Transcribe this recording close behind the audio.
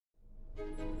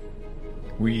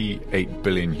We 8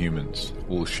 billion humans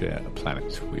all share a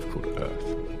planet we've called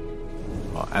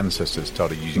Earth. Our ancestors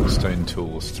started using stone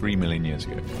tools 3 million years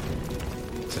ago.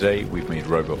 Today we've made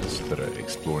robots that are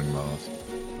exploring Mars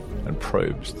and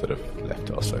probes that have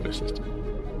left our solar system.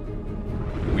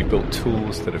 We've built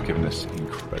tools that have given us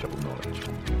incredible knowledge.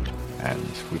 And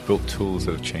we've built tools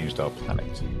that have changed our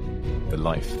planet, the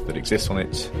life that exists on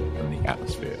it, and the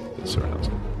atmosphere that surrounds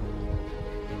it.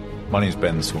 My name is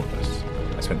Ben Saunders.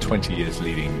 I spent 20 years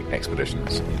leading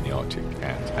expeditions in the Arctic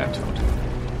and Antarctic.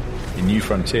 In New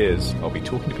Frontiers, I'll be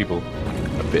talking to people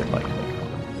a bit like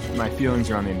me. My feelings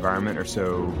around the environment are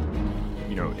so,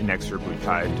 inexorably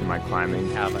tied to my climbing.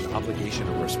 We have an obligation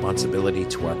or responsibility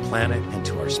to our planet and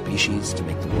to our species to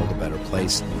make the world a better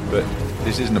place. But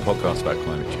this isn't a podcast about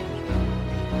climate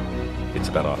change. It's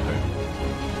about our home.